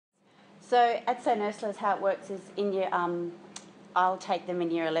So at St Ursula's, how it works is in year, I'll take them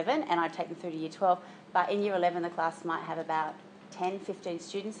in year 11 and I take them through to year 12. But in year 11, the class might have about 10, 15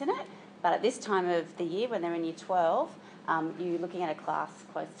 students in it. But at this time of the year, when they're in year 12, you're looking at a class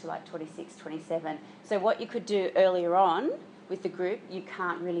close to like 26, 27. So what you could do earlier on with the group, you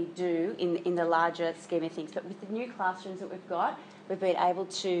can't really do in the larger scheme of things. But with the new classrooms that we've got, we've been able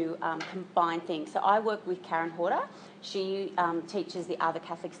to combine things. So I work with Karen Horter. She teaches the other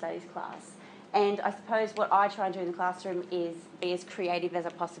Catholic Studies class. And I suppose what I try and do in the classroom is be as creative as I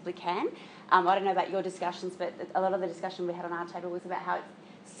possibly can. I don't know about your discussions, but a lot of the discussion we had on our table was about how it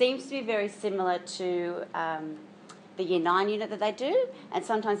seems to be very similar to the Year 9 unit that they do. And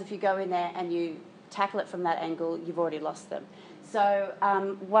sometimes if you go in there and you tackle it from that angle, you've already lost them. So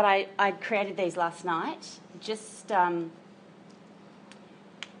what I created these last night, just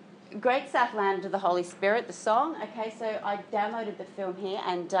Great Southland of the Holy Spirit, the song. Okay, so I downloaded the film here,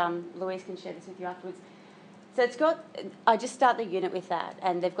 and Louise can share this with you afterwards. So it's got, I just start the unit with that,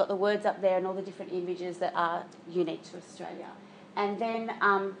 and they've got the words up there and all the different images that are unique to Australia. And then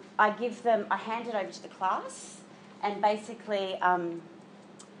I hand it over to the class, and basically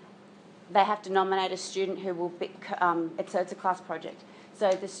they have to nominate a student who will be, it's a class project.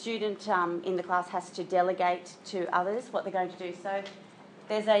 So the student in the class has to delegate to others what they're going to do. So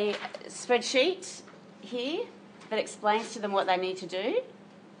there's a spreadsheet here that explains to them what they need to do.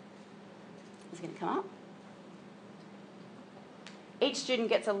 It's going to come up. Each student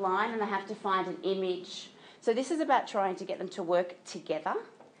gets a line and they have to find an image. So this is about trying to get them to work together.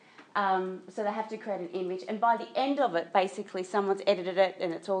 So they have to create an image. And by the end of it, basically, someone's edited it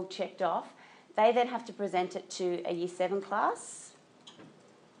and it's all checked off. They then have to present it to a Year 7 class.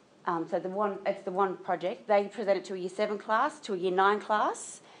 So it's the one project. They present it to a Year 7 class, to a Year 9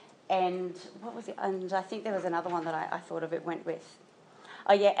 class, and what was it? And I think there was another one that I thought of it went with.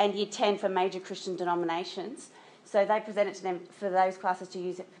 Oh yeah, and Year 10 for major Christian denominations. So they present it to them for those classes to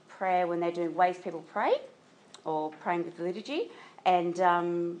use it for prayer when they're doing ways people pray, or praying with the liturgy, and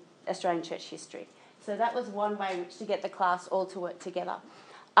Australian church history. So that was one way in which to get the class all to work together.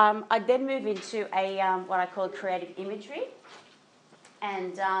 I then move into a what I call creative imagery.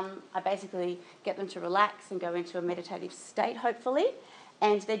 And I basically get them to relax and go into a meditative state, hopefully.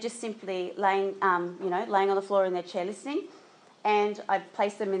 And they're just simply laying on the floor in their chair listening. And I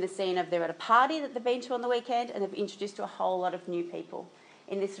place them in the scene of they're at a party that they've been to on the weekend and they've introduced to a whole lot of new people.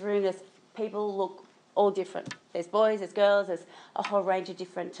 In this room, there's people look all different. There's boys, there's girls, there's a whole range of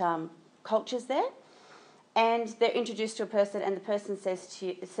different cultures there. And they're introduced to a person and the person says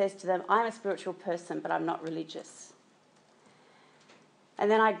to them, I'm a spiritual person, but I'm not religious. And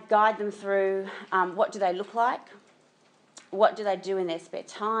then I guide them through what do they look like, what do they do in their spare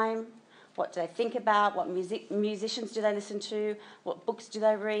time, what do they think about, what musicians do they listen to, what books do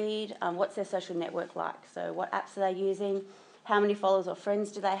they read, what's their social network like, so what apps are they using, how many followers or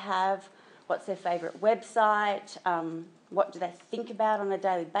friends do they have, what's their favourite website, what do they think about on a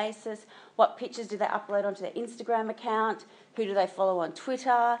daily basis, what pictures do they upload onto their Instagram account, who do they follow on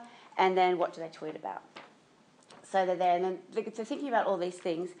Twitter, and then what do they tweet about. So they're there, and then they're thinking about all these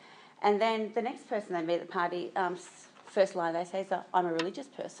things. And then the next person they meet at the party, first line they say is, I'm a religious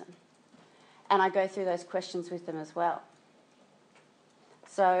person. And I go through those questions with them as well.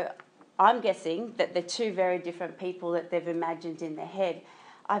 So I'm guessing that they're two very different people that they've imagined in their head.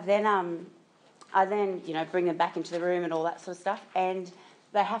 I then bring them back into the room and all that sort of stuff, and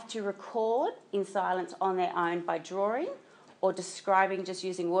they have to record in silence on their own by drawing or describing just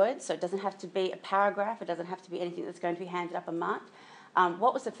using words. So it doesn't have to be a paragraph. It doesn't have to be anything that's going to be handed up and marked.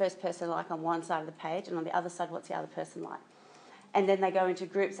 What was the first person like on one side of the page, and on the other side, what's the other person like? And then they go into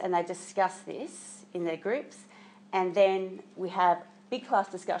groups and they discuss this in their groups. And then we have big class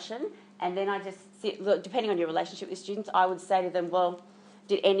discussion. And then I just sit, look, depending on your relationship with students, I would say to them, well,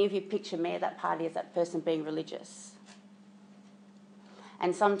 did any of you picture me at that party as that person being religious?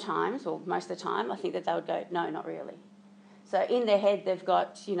 And sometimes, or most of the time, I think that they would go, no, not really. So in their head, they've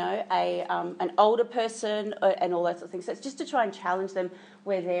got, an older person and all that sort of thing. So it's just to try and challenge them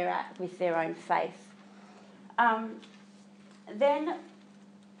where they're at with their own faith. Then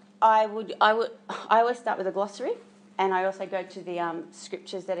I always start with a glossary, and I also go to the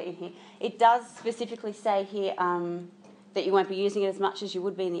scriptures that are in here. It does specifically say here that you won't be using it as much as you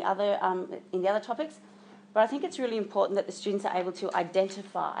would be in the other topics, but I think it's really important that the students are able to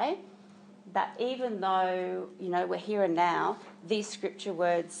identify that even though, we're here and now, these scripture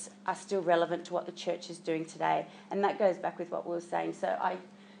words are still relevant to what the church is doing today. And that goes back with what we were saying. So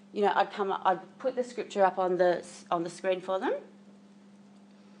I'd put the scripture up on the screen for them,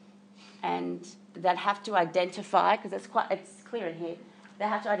 and they'd have to identify, because it's clear in here, they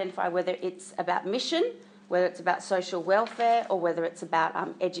have to identify whether it's about mission, whether it's about social welfare, or whether it's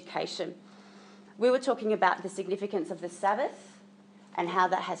about education. We were talking about the significance of the Sabbath and how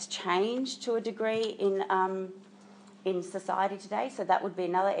that has changed to a degree in society today. So that would be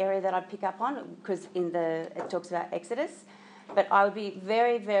another area that I'd pick up on, because it talks about Exodus. But I would be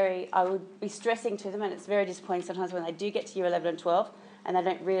I would be stressing to them, and it's very disappointing sometimes when they do get to year 11 and 12 and they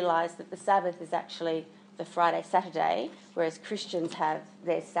don't realise that the Sabbath is actually the Friday, Saturday, whereas Christians have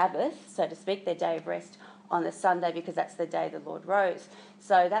their Sabbath, so to speak, their day of rest on the Sunday, because that's the day the Lord rose.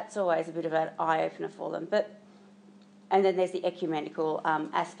 So that's always a bit of an eye-opener for them. And then there's the ecumenical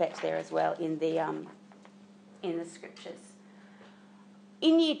aspect there as well in the scriptures.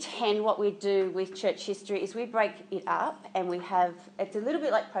 In Year 10, what we do with church history is we break it up, and it's a little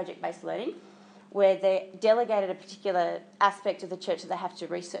bit like project-based learning, where they're delegated a particular aspect of the church that they have to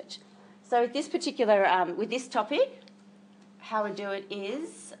research. So with this particular, with this topic, how we do it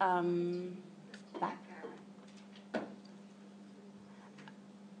is back.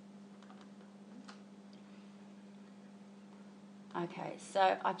 Okay,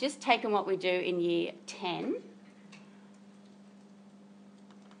 so I've just taken what we do in Year 10.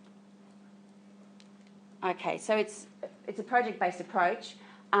 Okay, so it's a project-based approach.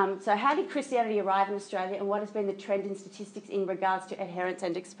 So how did Christianity arrive in Australia, and what has been the trend in statistics in regards to adherence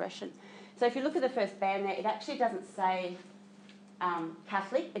and expression? So if you look at the first band there, it actually doesn't say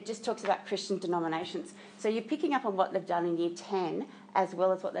Catholic, it just talks about Christian denominations. So you're picking up on what they've done in Year 10 as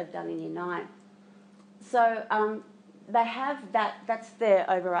well as what they've done in Year 9. So they have that's their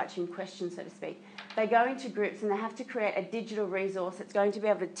overarching question, so to speak. They go into groups and they have to create a digital resource that's going to be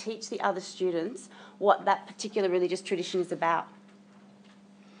able to teach the other students what that particular religious tradition is about.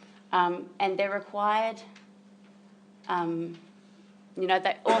 And they're required,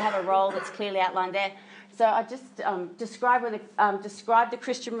 they all have a role that's clearly outlined there. So I just describe the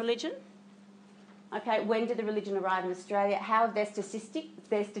Christian religion. Okay, when did the religion arrive in Australia? How have their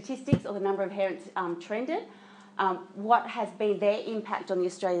statistics or the number of adherents trended? What has been their impact on the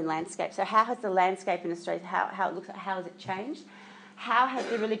Australian landscape? So how has the landscape in Australia, how it looks like, how has it changed? How has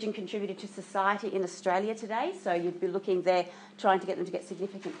the religion contributed to society in Australia today? So you'd be looking there, trying to get them to get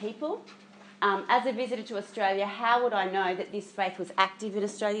significant people. As a visitor to Australia, how would I know that this faith was active in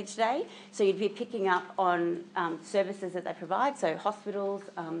Australia today? So you'd be picking up on services that they provide, so hospitals,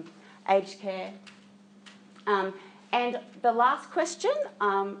 aged care. And the last question,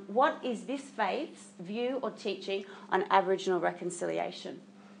 what is this faith's view or teaching on Aboriginal reconciliation?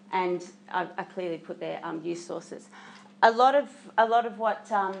 And I clearly put their use sources. A lot of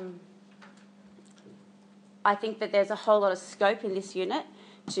what I think that there's a whole lot of scope in this unit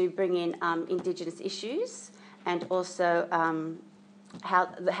to bring in Indigenous issues, and also how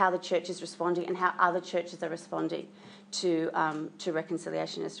the church is responding and how other churches are responding to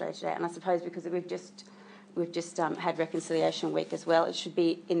reconciliation in Australia today. And I suppose because we've just had Reconciliation Week as well, it should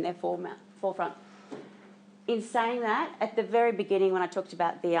be in their forefront. In saying that, at the very beginning when I talked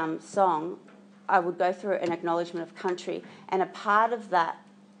about the song, I would go through an acknowledgement of country, and a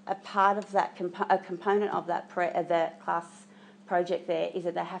component of that class project there is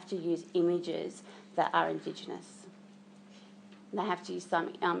that they have to use images that are Indigenous. They have to use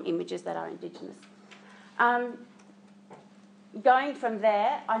some images that are Indigenous. Going from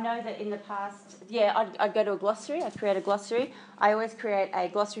there, I know that in the past, I'd go to a glossary. I'd create a glossary. I always create a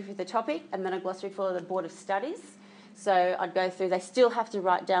glossary for the topic and then a glossary for the Board of Studies. So I'd go through, they still have to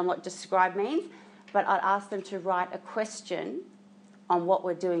write down what describe means, but I'd ask them to write a question on what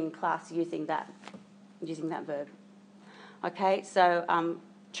we're doing in class using that verb. Okay, so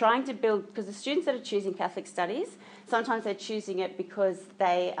trying to build, because the students that are choosing Catholic Studies, sometimes they're choosing it because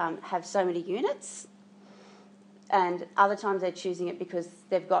they have so many units, and other times they're choosing it because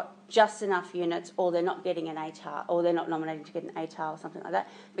they've got just enough units, or they're not getting an ATAR, or they're not nominating to get an ATAR or something like that.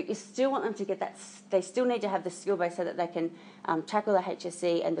 But you still want them to get that, they still need to have the skill base so that they can tackle the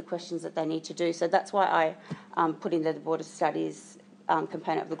HSC and the questions that they need to do. So that's why I put in the Board of Studies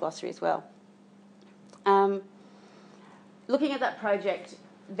component of the glossary as well. Looking at that project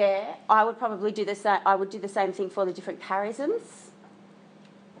there, I would probably do the same. I would do the same thing for the different charisms,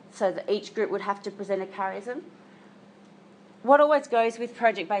 so that each group would have to present a charism. What always goes with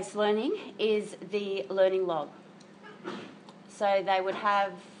project-based learning is the learning log. So they would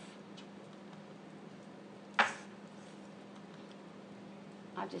have,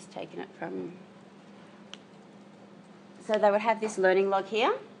 I've just taken it from, so they would have this learning log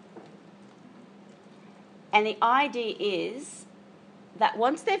here. And the idea is that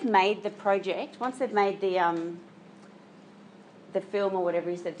once they've made the project, once they've made the film or whatever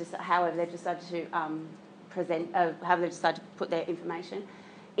it is, however they've decided to however they decide to put their information.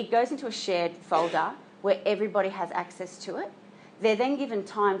 It goes into a shared folder where everybody has access to it. They're then given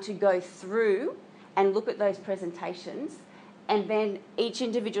time to go through and look at those presentations, and then each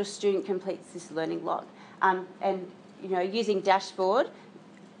individual student completes this learning log. And using Dashboard,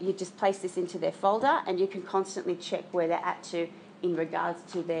 you just place this into their folder, and you can constantly check where they're at to in regards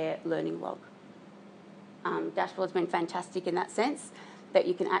to their learning log. Dashboard's been fantastic in that sense, that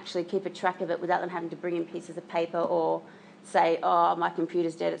you can actually keep a track of it without them having to bring in pieces of paper or say, oh, my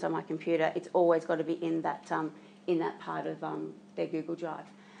computer's dead, it's on my computer. It's always got to be in that part of their Google Drive.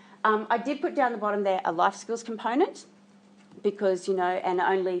 I did put down the bottom there a life skills component because, and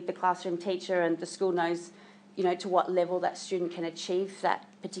only the classroom teacher and the school knows, to what level that student can achieve that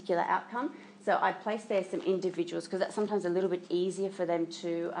particular outcome. So I placed there some individuals because that's sometimes a little bit easier for them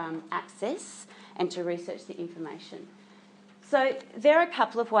to access and to research the information. So there are a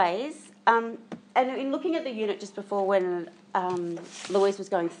couple of ways. And in looking at the unit just before when Louise was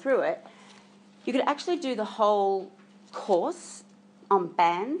going through it, you could actually do the whole course on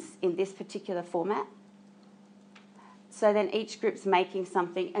bands in this particular format. So then each group's making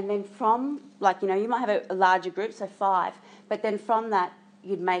something, and then from, you might have a larger group, so 5, but then from that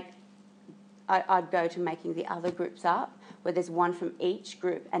I'd go to making the other groups up, where there's one from each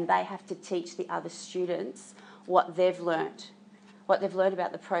group, and they have to teach the other students what they've learnt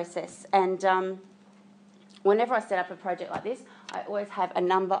about the process. And whenever I set up a project like this, I always have a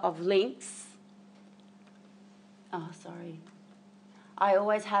number of links. I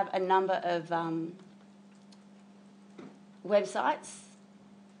always have a number of websites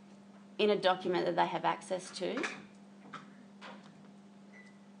in a document that they have access to.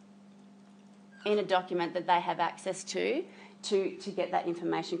 To get that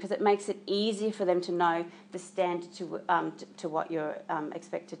information, because it makes it easier for them to know the standard to what you're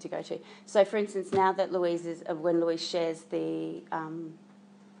expected to go to. So, for instance, now that when Louise shares the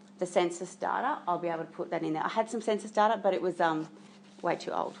census data, I'll be able to put that in there. I had some census data, but it was way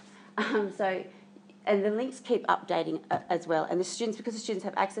too old. And the links keep updating as well. And because the students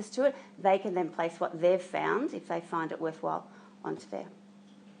have access to it, they can then place what they've found, if they find it worthwhile, onto there.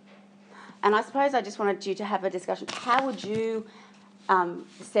 And I suppose I just wanted you to have a discussion. How would you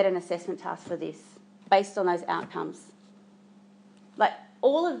set an assessment task for this based on those outcomes?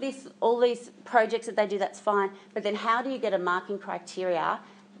 All these projects that they do, that's fine. But then how do you get a marking criteria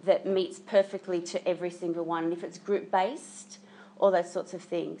that meets perfectly to every single one? And if it's group-based, all those sorts of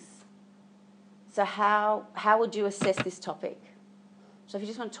things. So how would you assess this topic? So if you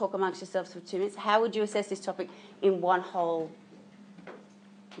just want to talk amongst yourselves for 2 minutes, how would you assess this topic in one whole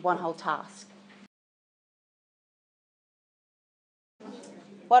task?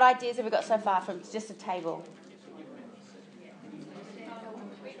 What ideas have we got so far from just a table?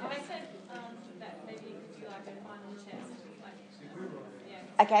 I said that maybe you could do a final test.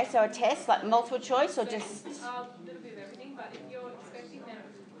 Okay, so a test, multiple choice or just... A little bit of everything, but if you're expecting them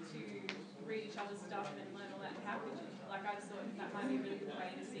to read each other's stuff and learn all that, how could you? I just thought that might be a really good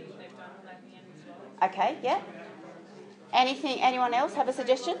way to see if they've done all that at the end as well. Okay, yeah. Anyone else have a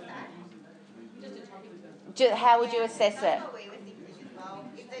suggestion? How would you assess it? That's what we were thinking as well.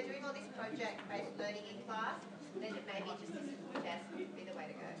 If they're doing all this project-based learning in class, then maybe just this test would be the way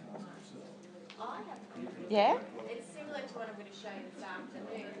to go. Yeah? It's similar to what I'm going to show you this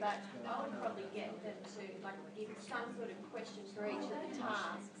afternoon, but I would probably get them to give some sort of question for each of the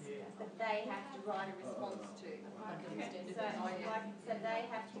tasks that they have to write a response to. So they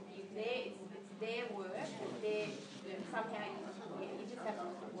have to give it's their work, somehow you just have to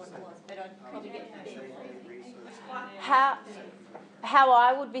look at what it was, but I'd probably get them. How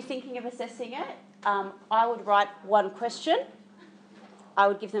I would be thinking of assessing it, I would write one question. I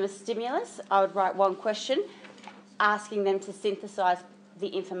would give them a stimulus. I would write one question, asking them to synthesise the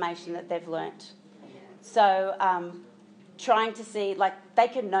information that they've learnt. So trying to see, they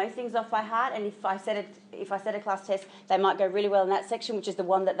can know things off by heart, and if I set a class test, they might go really well in that section, which is the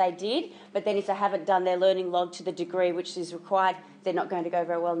one that they did, but then if they haven't done their learning log to the degree which is required, they're not going to go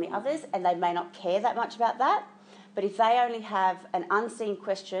very well in the others, and they may not care that much about that. But if they only have an unseen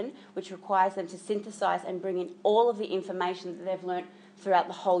question which requires them to synthesise and bring in all of the information that they've learnt throughout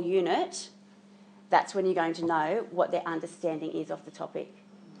the whole unit, that's when you're going to know what their understanding is of the topic.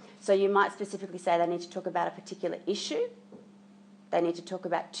 So you might specifically say they need to talk about a particular issue. They need to talk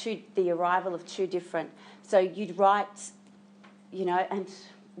about the arrival of 2 different. So you'd write, you'd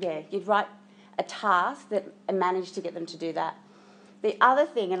write a task that managed to get them to do that. The other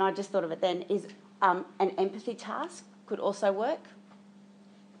thing, and I just thought of it then, is an empathy task could also work.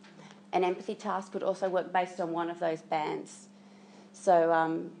 An empathy task could also work based on one of those bands.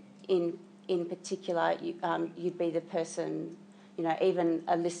 So in in particular, you'd be the person, you know, even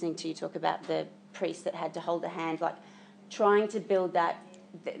listening to you talk about the priest that had to hold a hand, like trying to build that,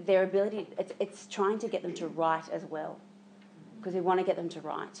 their ability, it's trying to get them to write as well, because we want to get them to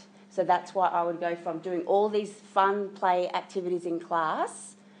write. So that's why I would go from doing all these fun play activities in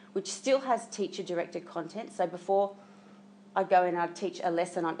class, which still has teacher-directed content. So before I'd go in, I'd teach a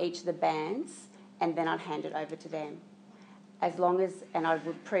lesson on each of the bands, and then I'd hand it over to them. As long as, and I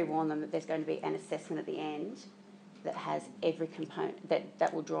would pre-warn them that there's going to be an assessment at the end that has every component,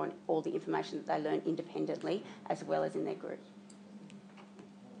 that will draw on all the information that they learn independently as well as in their group.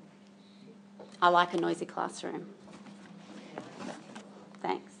 I like a noisy classroom.